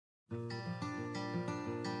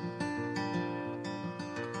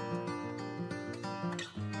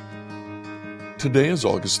Today is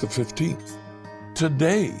August the 15th.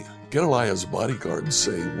 Today, Gedaliah's bodyguards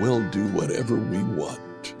say, "We'll do whatever we want."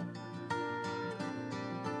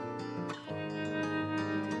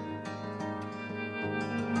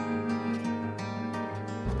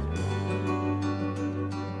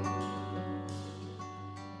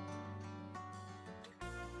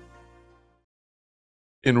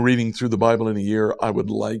 In reading through the Bible in a year, I would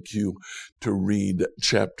like you to read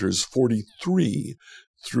chapters 43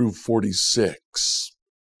 through 46.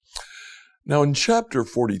 Now, in chapter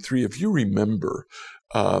 43, if you remember,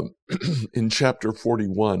 in chapter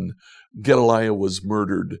 41, Gedaliah was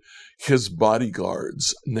murdered. His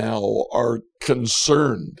bodyguards now are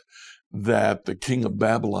concerned that the king of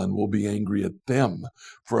Babylon will be angry at them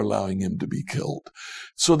for allowing him to be killed.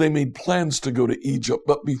 So they made plans to go to Egypt,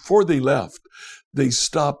 but before they left, they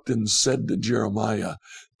stopped and said to Jeremiah,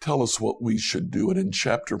 "Tell us what we should do." And in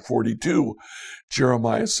chapter 42,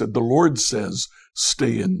 Jeremiah said, "The Lord says,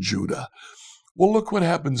 stay in Judah." Well, look what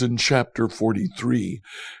happens in chapter 43,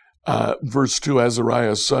 verse 2,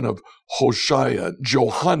 Azariah, son of Hoshea,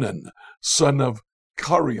 Johanan, son of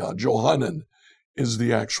Kareah. Johanan is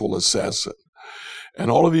the actual assassin.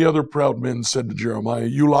 And all of the other proud men said to Jeremiah,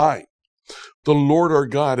 "You lie. The Lord our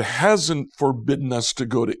God hasn't forbidden us to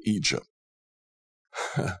go to Egypt."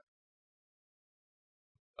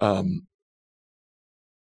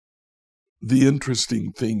 The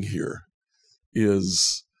interesting thing here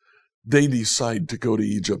is they decide to go to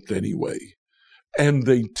Egypt anyway, and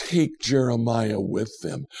they take Jeremiah with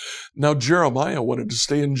them. Now, Jeremiah wanted to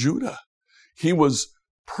stay in Judah. He was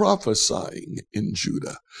prophesying in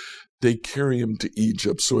Judah. They carry him to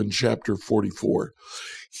Egypt. So in chapter 44,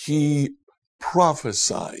 he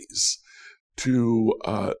prophesies to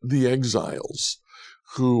the exiles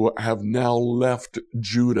who have now left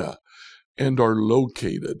Judah and are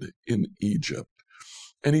located in Egypt.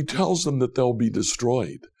 And he tells them that they'll be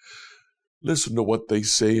destroyed. Listen to what they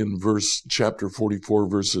say in chapter 44,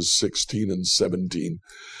 verses 16 and 17.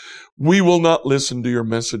 "We will not listen to your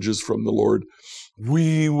messages from the Lord.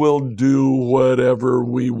 We will do whatever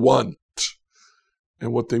we want."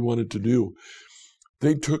 And what they wanted to do,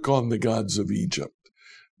 they took on the gods of Egypt.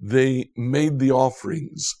 They made the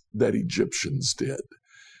offerings that Egyptians did.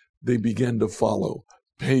 They began to follow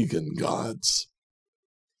pagan gods.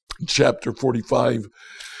 Chapter 45,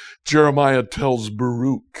 Jeremiah tells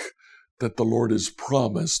Baruch that the Lord has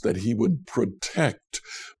promised that he would protect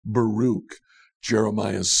Baruch,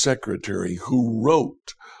 Jeremiah's secretary, who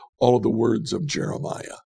wrote all of the words of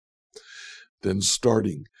Jeremiah. Then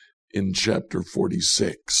starting in chapter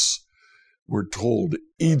 46, we're told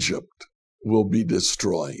Egypt will be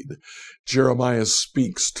destroyed. Jeremiah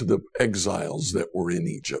speaks to the exiles that were in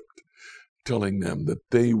Egypt, telling them that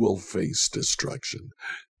they will face destruction.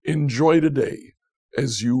 Enjoy today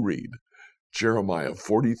as you read Jeremiah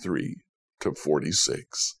 43 to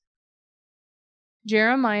 46.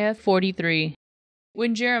 Jeremiah 43.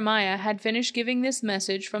 When Jeremiah had finished giving this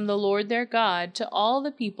message from the Lord their God to all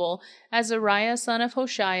the people, Azariah son of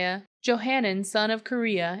Hoshea, Johanan son of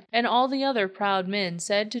Kareah, and all the other proud men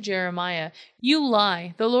said to Jeremiah, "You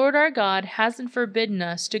lie. The Lord our God hasn't forbidden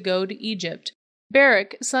us to go to Egypt.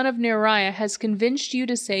 Baruch son of Neriah has convinced you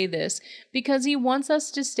to say this, because he wants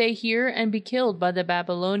us to stay here and be killed by the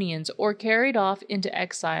Babylonians or carried off into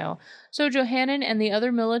exile." So Johanan and the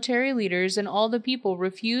other military leaders and all the people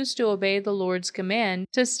refused to obey the Lord's command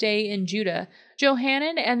to stay in Judah.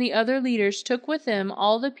 Johanan and the other leaders took with them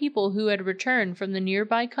all the people who had returned from the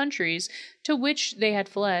nearby countries to which they had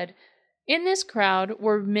fled. In this crowd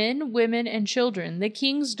were men, women, and children, the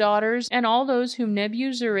king's daughters, and all those whom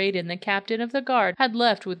Nebuzaradan, the captain of the guard, had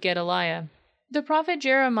left with Gedaliah. The prophet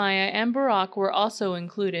Jeremiah and Baruch were also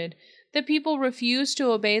included. The people refused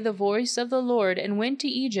to obey the voice of the Lord and went to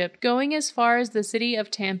Egypt, going as far as the city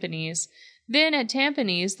of Tahpanhes. Then at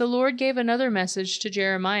Tahpanhes the Lord gave another message to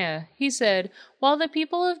Jeremiah. He said, "While the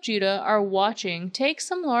people of Judah are watching, take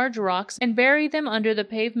some large rocks and bury them under the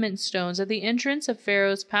pavement stones at the entrance of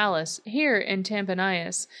Pharaoh's palace, here in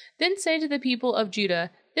Tahpanhes. Then say to the people of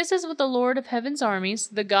Judah, 'This is what the Lord of heaven's armies,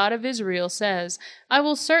 the God of Israel, says. I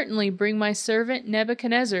will certainly bring my servant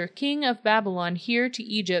Nebuchadnezzar, king of Babylon, here to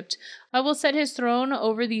Egypt. I will set his throne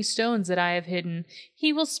over these stones that I have hidden.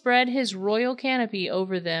 He will spread his royal canopy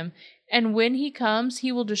over them, And when he comes,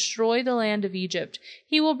 he will destroy the land of Egypt.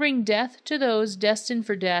 He will bring death to those destined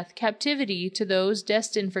for death, captivity to those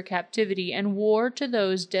destined for captivity, and war to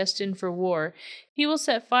those destined for war. He will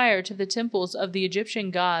set fire to the temples of the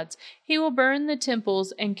Egyptian gods. He will burn the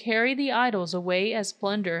temples and carry the idols away as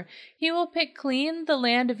plunder. He will pick clean the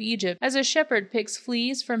land of Egypt as a shepherd picks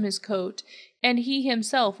fleas from his coat, and he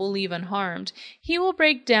himself will leave unharmed. He will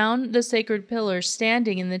break down the sacred pillars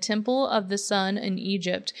standing in the temple of the sun in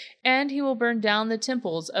Egypt, and he will burn down the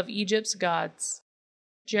temples of Egypt's gods.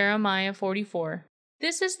 Jeremiah 44.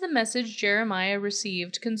 This is the message Jeremiah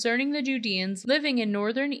received concerning the Judeans living in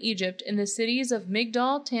northern Egypt in the cities of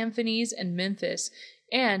Migdol, Tamphanes, and Memphis,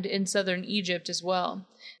 and in southern Egypt as well.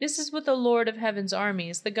 This is what the Lord of heaven's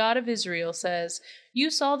armies, the God of Israel, says. You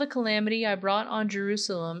saw the calamity I brought on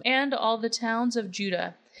Jerusalem and all the towns of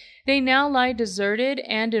Judah. They now lie deserted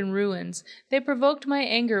and in ruins. They provoked my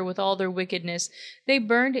anger with all their wickedness. They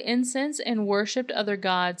burned incense and worshipped other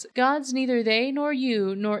gods, gods neither they nor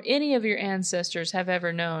you nor any of your ancestors have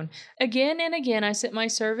ever known. Again and again I sent my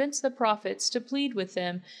servants, the prophets, to plead with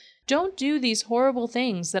them. Don't do these horrible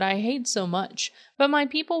things that I hate so much. But my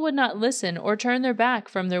people would not listen or turn their back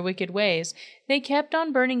from their wicked ways. They kept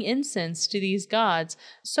on burning incense to these gods.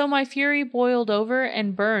 So my fury boiled over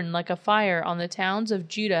and burned like a fire on the towns of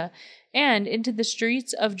Judah and into the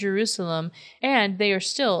streets of Jerusalem, and they are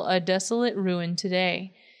still a desolate ruin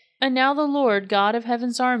today. And now the Lord, God of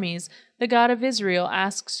heaven's armies, the God of Israel,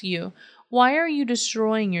 asks you, why are you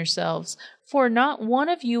destroying yourselves? For not one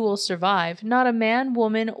of you will survive, not a man,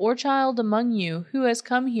 woman, or child among you who has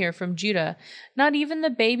come here from Judah, not even the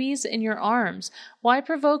babies in your arms. Why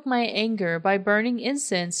provoke my anger by burning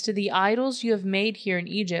incense to the idols you have made here in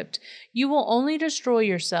Egypt? You will only destroy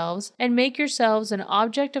yourselves and make yourselves an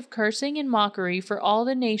object of cursing and mockery for all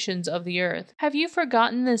the nations of the earth. Have you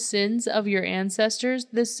forgotten the sins of your ancestors,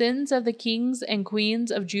 the sins of the kings and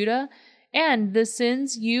queens of Judah? And the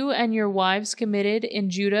sins you and your wives committed in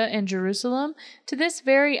Judah and Jerusalem? To this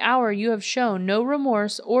very hour you have shown no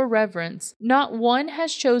remorse or reverence. Not one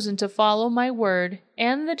has chosen to follow my word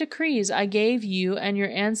and the decrees I gave you and your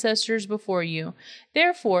ancestors before you.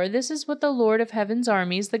 Therefore, this is what the Lord of heaven's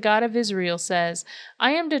armies, the God of Israel, says.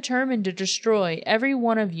 I am determined to destroy every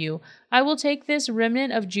one of you. I will take this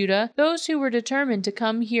remnant of Judah, those who were determined to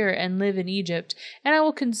come here and live in Egypt, and I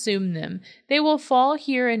will consume them. They will fall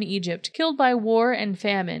here in Egypt, killed by war and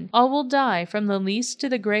famine. All will die, from the least to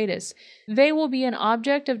the greatest. They will be an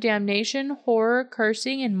object of damnation, horror,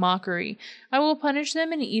 cursing, and mockery. I will punish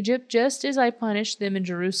them in Egypt just as I punished them in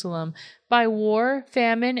Jerusalem, by war,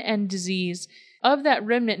 famine, and disease. Of that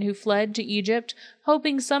remnant who fled to Egypt,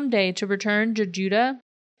 hoping someday to return to Judah,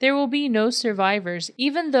 there will be no survivors.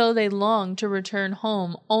 Even though they long to return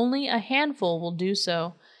home, only a handful will do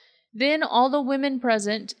so. Then all the women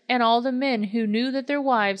present, and all the men who knew that their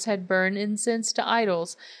wives had burned incense to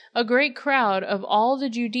idols, a great crowd of all the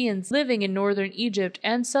Judeans living in northern Egypt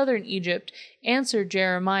and southern Egypt, answered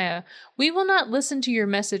Jeremiah, We will not listen to your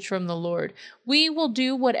message from the Lord. We will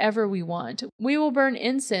do whatever we want. We will burn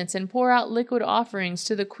incense and pour out liquid offerings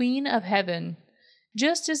to the Queen of Heaven,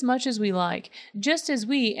 just as much as we like, just as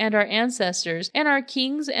we and our ancestors and our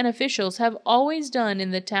kings and officials have always done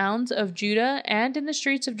in the towns of Judah and in the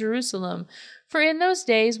streets of Jerusalem. For in those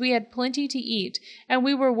days we had plenty to eat, and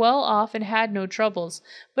we were well off and had no troubles.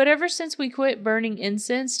 But ever since we quit burning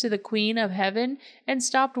incense to the Queen of Heaven and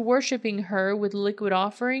stopped worshipping her with liquid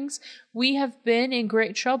offerings, we have been in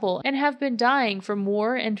great trouble and have been dying from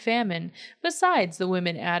war and famine. Besides, the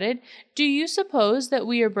women added, do you suppose that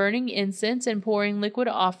we are burning incense and pouring liquid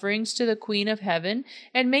offerings to the Queen of Heaven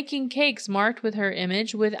and making cakes marked with her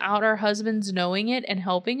image without our husbands knowing it and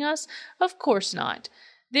helping us? Of course not.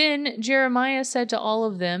 Then Jeremiah said to all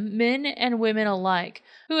of them, men and women alike,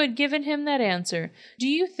 who had given him that answer, Do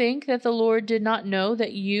you think that the Lord did not know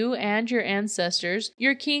that you and your ancestors,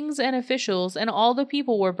 your kings and officials, and all the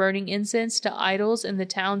people were burning incense to idols in the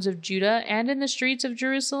towns of Judah and in the streets of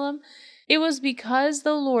Jerusalem? It was because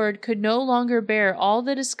the Lord could no longer bear all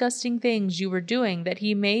the disgusting things you were doing that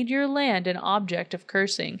he made your land an object of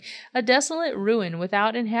cursing, a desolate ruin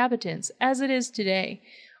without inhabitants, as it is today.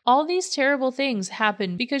 All these terrible things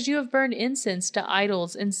happened because you have burned incense to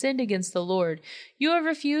idols and sinned against the Lord. You have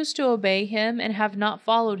refused to obey him and have not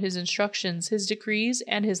followed his instructions, his decrees,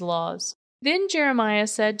 and his laws. Then Jeremiah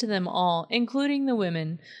said to them all, including the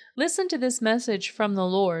women, Listen to this message from the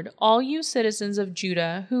Lord, all you citizens of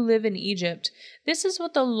Judah who live in Egypt. This is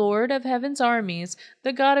what the Lord of heaven's armies,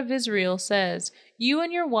 the God of Israel, says. You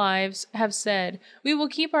and your wives have said, We will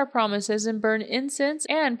keep our promises and burn incense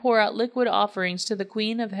and pour out liquid offerings to the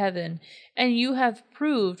Queen of Heaven, and you have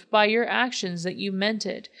proved by your actions that you meant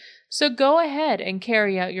it. So go ahead and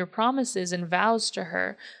carry out your promises and vows to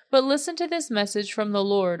her. But listen to this message from the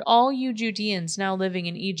Lord, all you Judeans now living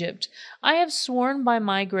in Egypt. I have sworn by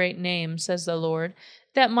my great name, says the Lord,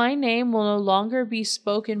 that my name will no longer be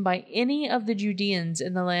spoken by any of the Judeans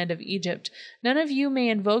in the land of Egypt. None of you may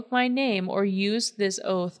invoke my name or use this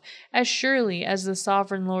oath, as surely as the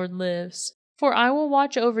sovereign Lord lives. For I will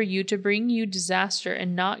watch over you to bring you disaster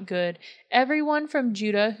and not good. Everyone from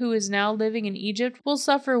Judah who is now living in Egypt will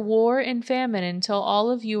suffer war and famine until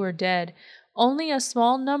all of you are dead. Only a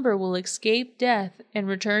small number will escape death and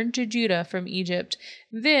return to Judah from Egypt.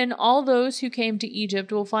 Then all those who came to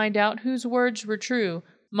Egypt will find out whose words were true,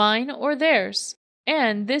 mine or theirs.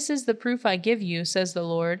 And this is the proof I give you, says the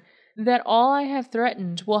Lord, that all I have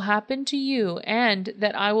threatened will happen to you, and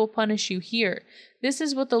that I will punish you here. This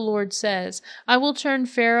is what the Lord says. I will turn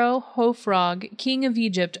Pharaoh Hophrog, king of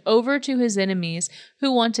Egypt, over to his enemies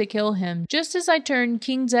who want to kill him, just as I turned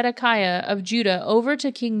King Zedekiah of Judah over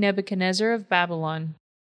to King Nebuchadnezzar of Babylon.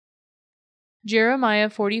 Jeremiah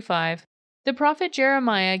 45. The prophet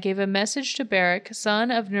Jeremiah gave a message to Baruch, son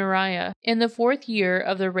of Neriah, in the 4th year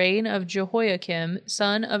of the reign of Jehoiakim,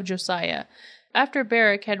 son of Josiah. After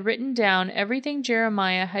Baruch had written down everything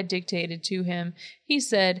Jeremiah had dictated to him, he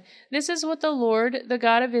said, This is what the Lord, the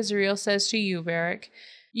God of Israel, says to you, Baruch.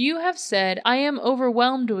 You have said, I am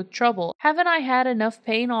overwhelmed with trouble. Haven't I had enough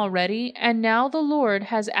pain already? And now the Lord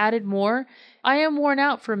has added more? I am worn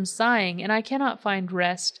out from sighing, and I cannot find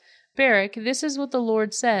rest. Baruch, this is what the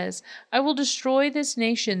Lord says. I will destroy this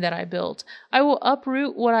nation that I built. I will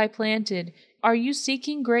uproot what I planted. Are you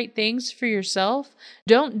seeking great things for yourself?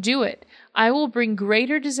 Don't do it. I will bring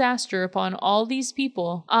greater disaster upon all these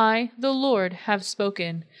people. I, the Lord, have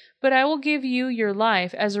spoken. But I will give you your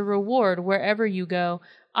life as a reward wherever you go.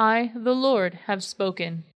 I, the Lord, have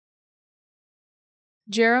spoken.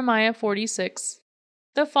 Jeremiah 46.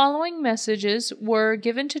 The following messages were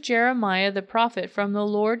given to Jeremiah the prophet from the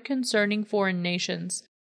Lord concerning foreign nations.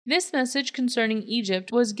 This message concerning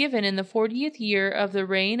Egypt was given in the 40th year of the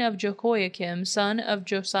reign of Jehoiakim, son of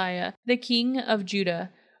Josiah, the king of Judah,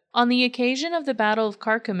 on the occasion of the battle of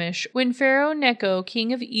Carchemish, when Pharaoh Necho,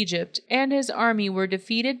 king of Egypt, and his army were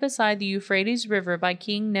defeated beside the Euphrates River by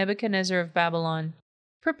King Nebuchadnezzar of Babylon.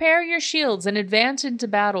 Prepare your shields and advance into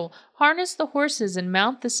battle. Harness the horses and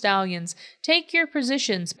mount the stallions. Take your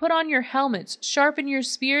positions, put on your helmets, sharpen your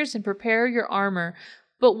spears, and prepare your armor.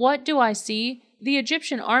 But what do I see? The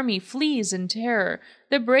Egyptian army flees in terror.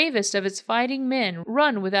 The bravest of its fighting men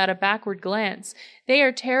run without a backward glance. They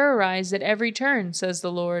are terrorized at every turn, says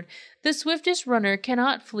the Lord. The swiftest runner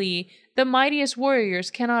cannot flee. The mightiest warriors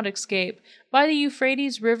cannot escape. By the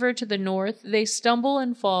Euphrates River to the north, they stumble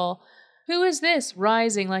and fall. Who is this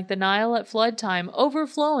rising like the Nile at flood time,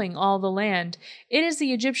 overflowing all the land? It is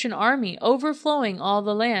the Egyptian army overflowing all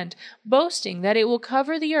the land, boasting that it will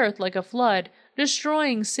cover the earth like a flood,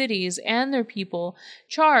 destroying cities and their people.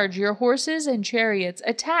 Charge your horses and chariots.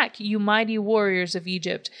 Attack, you mighty warriors of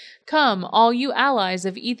Egypt. Come, all you allies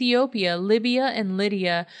of Ethiopia, Libya, and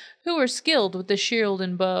Lydia, who are skilled with the shield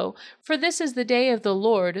and bow. For this is the day of the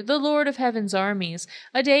Lord of heaven's armies,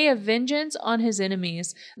 a day of vengeance on his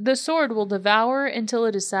enemies. The sword will devour until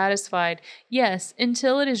it is satisfied, yes,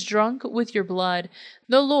 until it is drunk with your blood.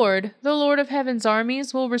 The Lord of heaven's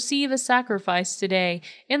armies, will receive a sacrifice today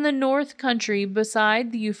in the north country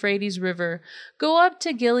beside the Euphrates River. Go up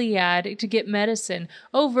to Gilead to get medicine,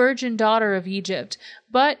 O virgin daughter of Egypt.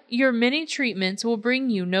 But your many treatments will bring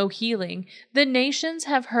you no healing. The nations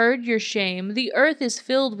have heard your shame. The earth is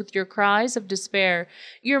filled with your cries of despair.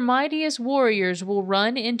 Your mightiest warriors will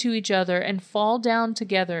run into each other and fall down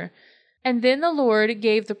together. And then the Lord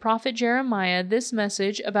gave the prophet Jeremiah this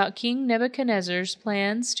message about King Nebuchadnezzar's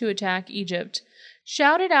plans to attack Egypt.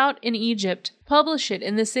 Shout it out in Egypt. Publish it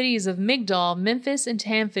in the cities of Migdol, Memphis, and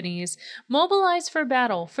Tamphanes. Mobilize for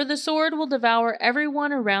battle, for the sword will devour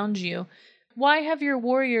everyone around you. Why have your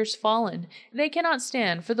warriors fallen? They cannot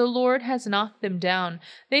stand, for the Lord has knocked them down.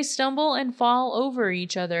 They stumble and fall over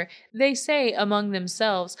each other. They say among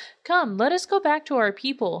themselves, Come, let us go back to our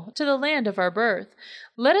people, to the land of our birth.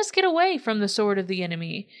 Let us get away from the sword of the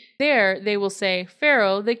enemy. There, they will say,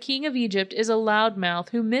 Pharaoh, the king of Egypt, is a loudmouth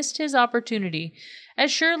who missed his opportunity.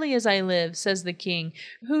 As surely as I live, says the king,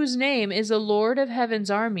 whose name is the Lord of heaven's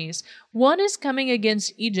armies, one is coming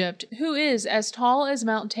against Egypt, who is as tall as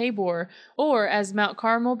Mount Tabor, or as Mount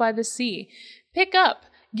Carmel by the sea. Pick up!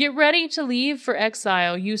 Get ready to leave for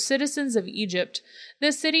exile, you citizens of Egypt.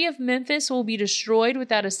 The city of Memphis will be destroyed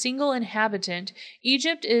without a single inhabitant.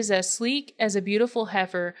 Egypt is as sleek as a beautiful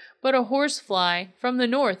heifer, but a horsefly from the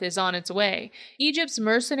north is on its way. Egypt's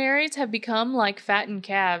mercenaries have become like fattened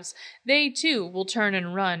calves. They, too, will turn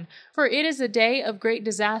and run, for it is a day of great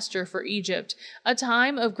disaster for Egypt, a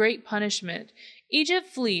time of great punishment. Egypt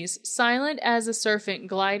flees, silent as a serpent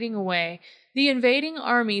gliding away. The invading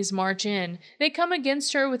armies march in. They come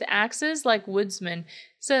against her with axes like woodsmen.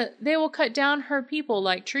 So they will cut down her people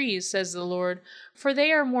like trees, says the Lord, for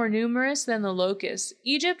they are more numerous than the locusts.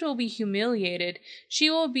 Egypt will be humiliated. She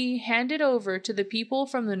will be handed over to the people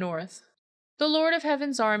from the north. The Lord of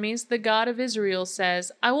heaven's armies, the God of Israel,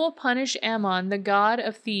 says, I will punish Ammon, the god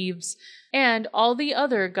of Thebes, and all the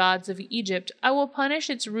other gods of Egypt. I will punish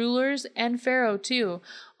its rulers and Pharaoh too,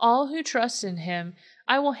 all who trust in him.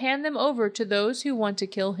 I will hand them over to those who want to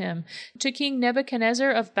kill him, to King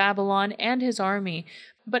Nebuchadnezzar of Babylon and his army.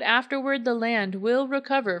 But afterward the land will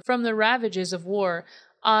recover from the ravages of war.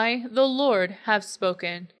 I, the Lord, have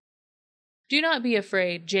spoken. Do not be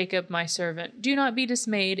afraid, Jacob my servant. Do not be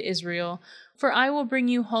dismayed, Israel, for I will bring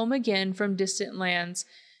you home again from distant lands,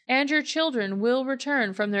 and your children will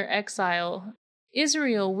return from their exile.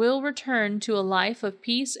 Israel will return to a life of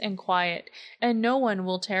peace and quiet, and no one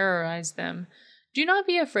will terrorize them. Do not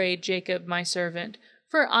be afraid, Jacob my servant,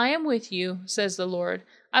 for I am with you, says the Lord.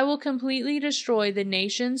 I will completely destroy the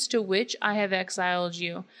nations to which I have exiled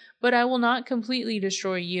you, but I will not completely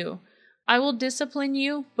destroy you. I will discipline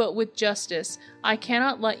you, but with justice. I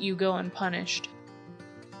cannot let you go unpunished.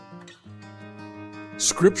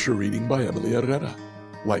 Scripture reading by Emily Herrera.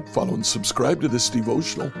 Like, follow, and subscribe to this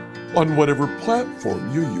devotional on whatever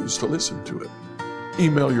platform you use to listen to it.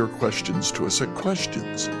 Email your questions to us at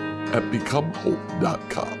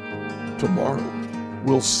questions@becomehope.com. Tomorrow,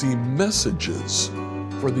 we'll see messages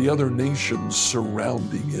for the other nations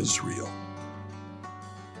surrounding Israel.